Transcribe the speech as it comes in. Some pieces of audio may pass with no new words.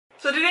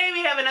So today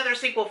we have another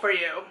sequel for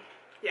you.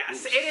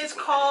 Yes, it is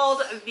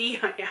called the,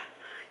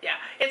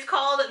 it's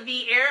called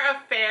The Heir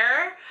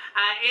Affair.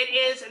 It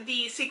is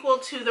the sequel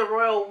to The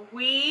Royal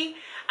We.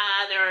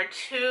 There are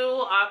two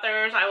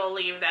authors. I will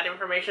leave that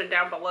information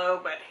down below,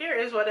 but here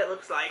is what it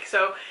looks like.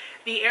 So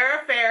The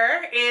Heir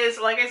Affair is,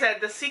 like I said,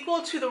 the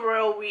sequel to The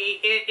Royal We.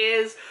 It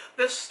is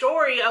the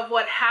story of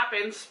what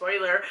happens,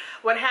 spoiler,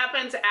 what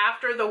happens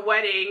after the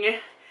wedding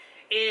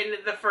in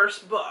the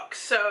first book.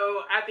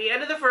 So at the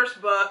end of the first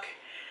book,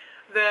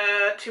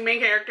 the two main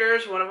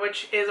characters, one of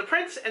which is a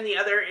prince and the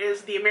other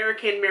is the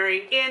American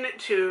marrying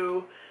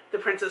into the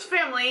prince's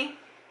family,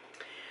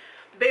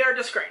 they are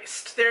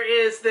disgraced. There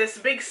is this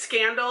big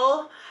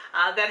scandal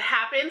that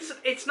happens.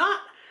 It's not,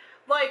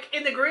 like,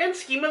 in the grand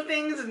scheme of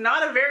things,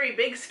 not a very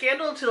big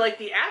scandal to, like,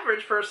 the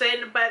average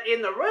person, but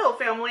in the royal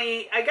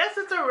family, I guess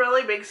it's a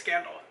really big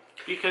scandal.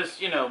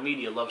 Because, you know,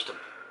 media loves to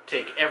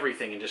take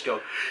everything and just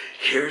go,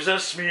 here's a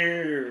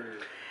smear.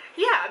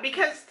 Yeah,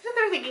 because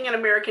they're thinking an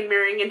American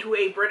marrying into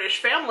a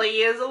British family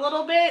is a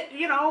little bit,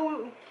 you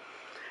know,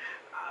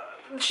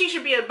 she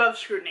should be above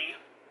scrutiny.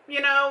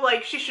 You know,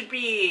 like, she should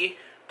be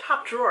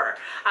top drawer,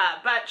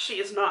 but she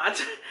is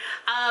not.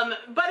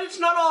 But it's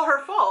not all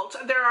her fault.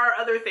 There are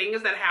other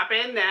things that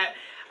happen that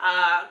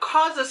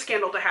cause a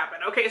scandal to happen.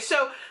 Okay,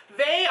 so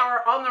they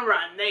are on the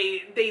run.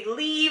 They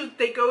leave,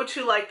 they go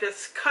to, like,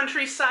 this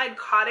countryside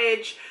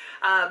cottage,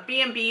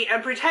 B&B,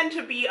 and pretend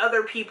to be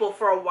other people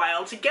for a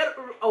while to get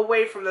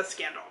away from the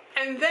scandal.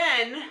 And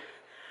then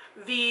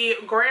the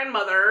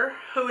grandmother,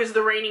 who is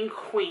the reigning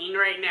queen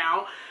right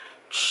now,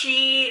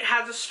 she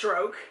has a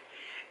stroke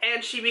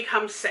and she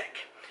becomes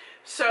sick.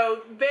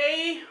 So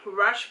they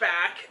rush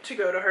back to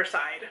go to her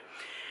side.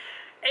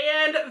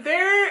 And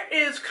there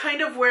is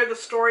kind of where the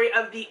story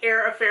of the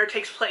Heir Affair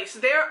takes place.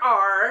 There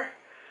are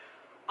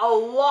a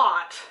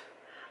lot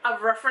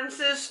of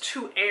references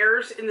to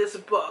heirs in this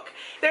book.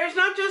 There's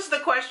not just the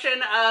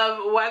question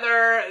of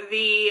whether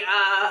the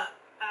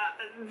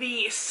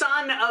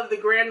son of the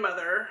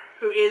grandmother,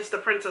 who is the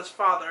prince's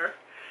father,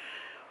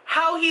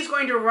 how he's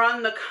going to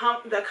run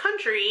the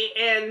country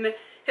in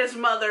his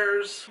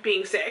mother's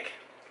being sick.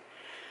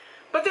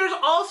 But there's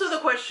also the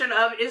question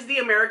of, is the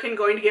American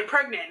going to get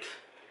pregnant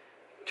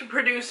to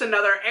produce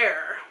another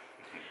heir?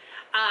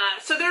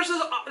 So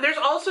there's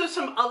also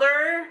some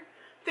other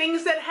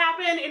things that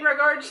happen in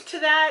regards to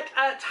that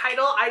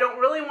title. I don't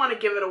really want to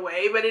give it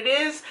away, but it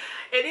is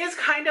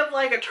kind of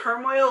like a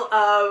turmoil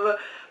of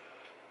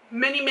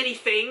many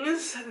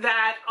things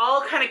that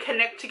all kind of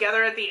connect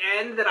together at the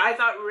end that I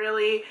thought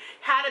really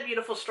had a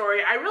beautiful story.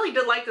 I really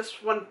did like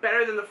this one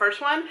better than the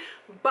first one,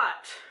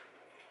 but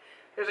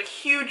there's a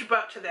huge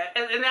but to that,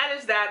 and that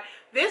is that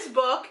this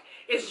book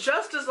is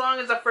just as long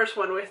as the first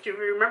one, which, if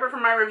you remember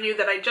from my review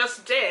that I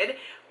just did,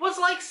 was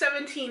like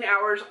 17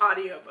 hours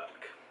audiobook.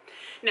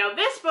 Now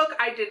this book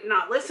I did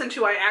not listen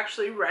to, I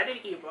actually read an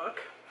ebook.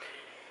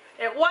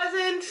 It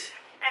wasn't,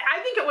 I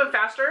think it went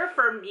faster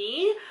for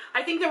me.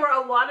 I think there were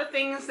a lot of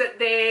things that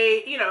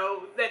they, you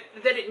know, that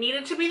it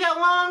needed to be that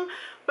long,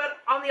 but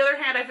on the other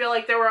hand I feel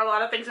like there were a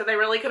lot of things that they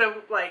really could have,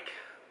 like,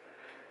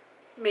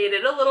 made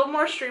it a little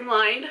more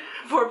streamlined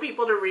for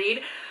people to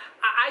read.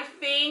 I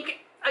think,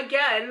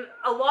 again,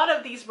 a lot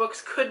of these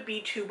books could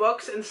be 2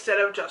 books instead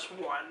of just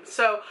 1.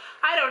 So,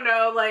 I don't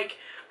know, like,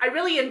 I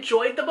really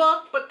enjoyed the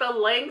book, but the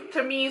length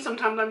to me,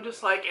 sometimes I'm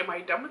just like, am I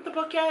done with the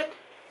book yet?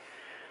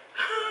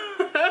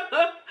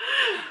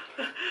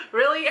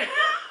 Really?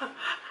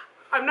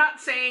 I'm not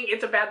saying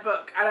it's a bad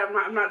book.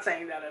 I'm not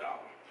saying that at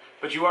all.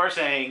 But you are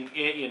saying,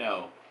 you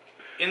know,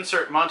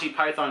 insert Monty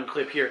Python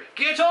clip here,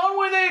 get on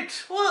with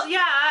it! Well,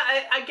 yeah,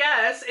 I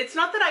guess. It's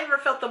not that I ever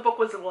felt the book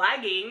was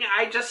lagging.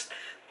 I just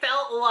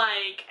felt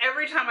like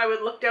every time I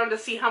would look down to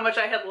see how much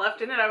I had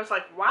left in it, I was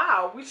like,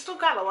 wow, we still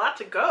got a lot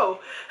to go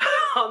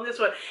on this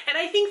one. And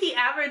I think the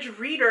average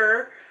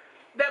reader,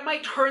 that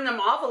might turn them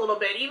off a little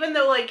bit, even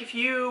though, like, if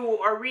you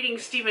are reading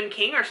Stephen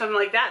King or something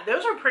like that,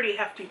 those are pretty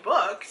hefty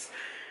books.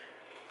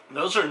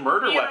 Those are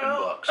murder weapon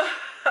books.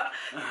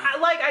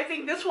 I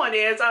think this one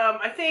is,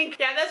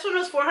 yeah, this one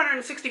was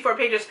 464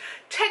 pages.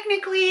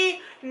 Technically,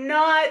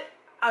 not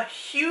a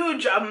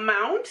huge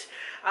amount.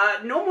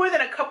 No more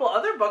than a couple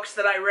other books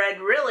that I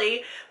read,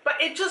 really, but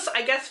it just,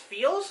 I guess,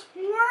 feels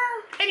more.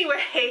 Anyway,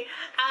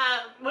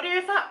 what are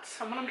your thoughts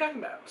on what I'm talking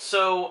about?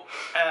 So,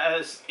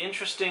 as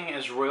interesting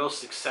as royal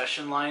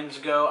succession lines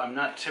go, I'm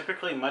not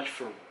typically much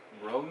for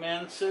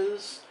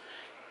romances,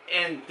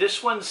 and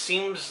this one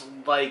seems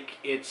like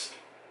it's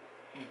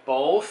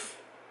both.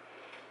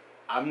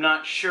 I'm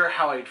not sure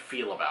how I'd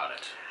feel about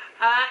it.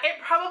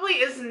 It probably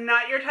is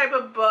not your type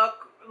of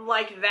book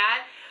like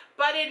that,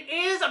 but it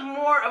is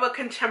more of a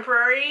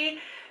contemporary,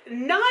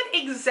 not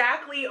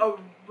exactly a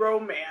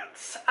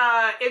romance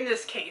in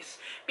this case.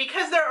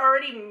 Because they're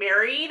already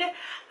married,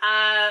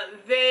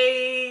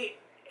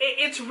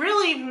 it's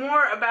really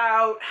more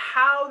about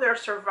how they're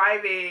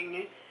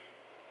surviving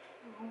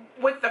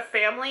with the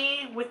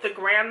family, with the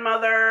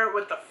grandmother,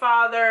 with the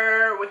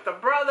father, with the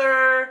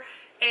brother,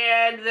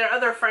 and their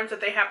other friends that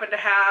they happen to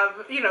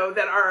have, you know,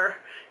 that are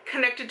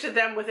connected to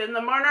them within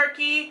the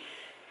monarchy.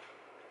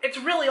 it's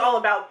really all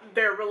about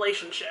their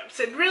relationships.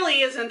 It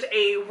really isn't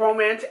a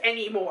romance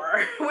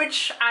anymore,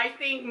 which I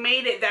think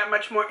made it that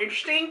much more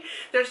interesting.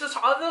 There's this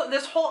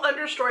whole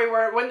understory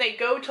where when they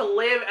go to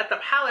live at the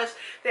palace,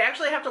 they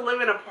actually have to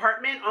live in an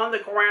apartment on the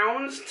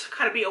grounds to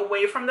kind of be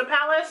away from the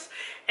palace.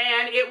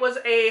 And it was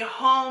a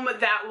home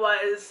that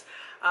was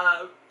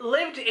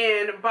lived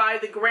in by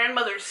the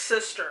grandmother's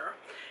sister.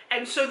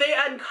 And so they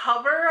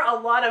uncover a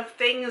lot of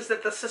things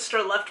that the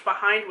sister left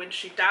behind when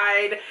she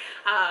died.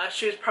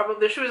 She was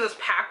this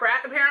pack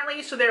rat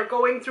apparently, so they're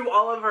going through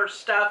all of her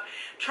stuff,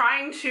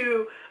 trying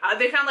to,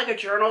 they found like a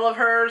journal of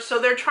hers, so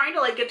they're trying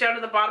to like get down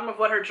to the bottom of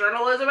what her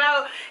journal is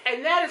about,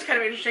 and that is kind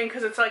of interesting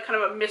because it's like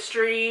kind of a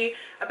mystery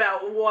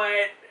about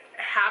what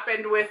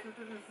happened with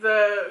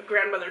the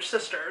grandmother's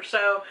sister.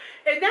 So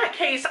in that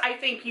case, I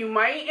think you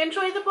might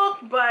enjoy the book,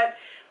 but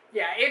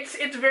yeah, it's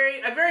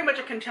very much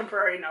a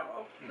contemporary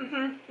novel.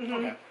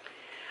 Okay.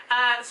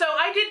 So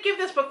I did give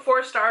this book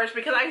 4 stars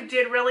because I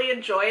did really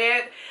enjoy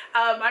it.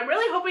 I'm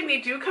really hoping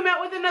they do come out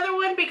with another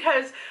one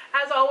because,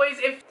 as always,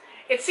 if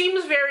it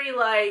seems very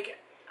like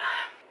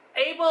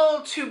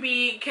able to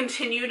be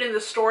continued in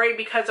the story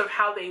because of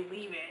how they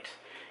leave it,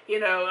 you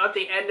know, at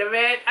the end of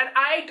it. And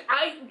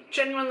I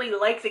genuinely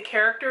like the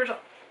characters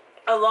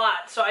a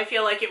lot, so I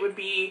feel like it would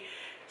be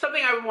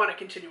something I would want to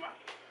continue on.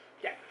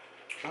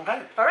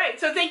 Okay. Alright,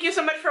 so thank you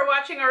so much for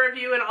watching our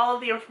review, and all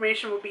of the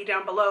information will be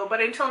down below.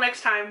 But until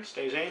next time,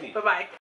 Stay zany. Bye-bye.